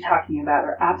books she's talking about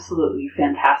are absolutely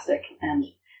fantastic, and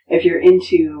if you're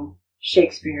into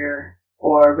Shakespeare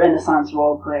or Renaissance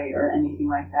roleplay or anything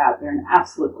like that, they're an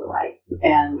absolute delight.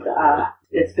 And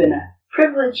it's been a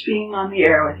privilege being on the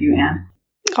air with you, Anne.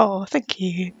 Oh, thank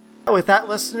you. With that,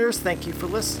 listeners, thank you for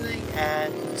listening,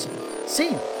 and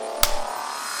see you.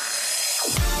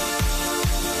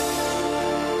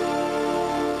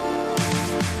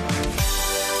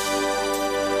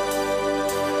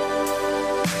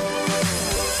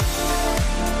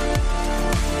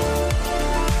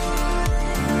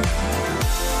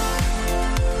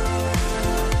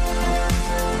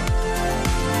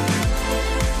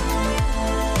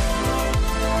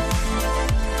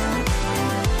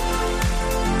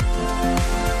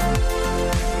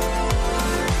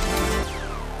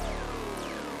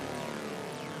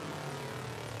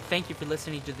 Thank you for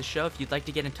listening to the show. If you'd like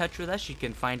to get in touch with us, you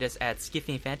can find us at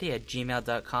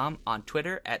skiffyandfanty@gmail.com, on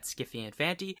Twitter at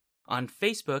skiffyandfanty, on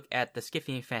Facebook at The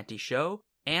Skiffy and Fanty Show,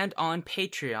 and on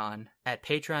Patreon at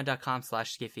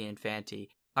patreon.com/skiffyandfanty.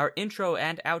 Our intro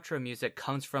and outro music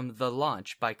comes from The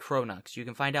Launch by Chronux. You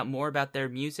can find out more about their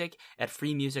music at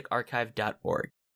freemusicarchive.org.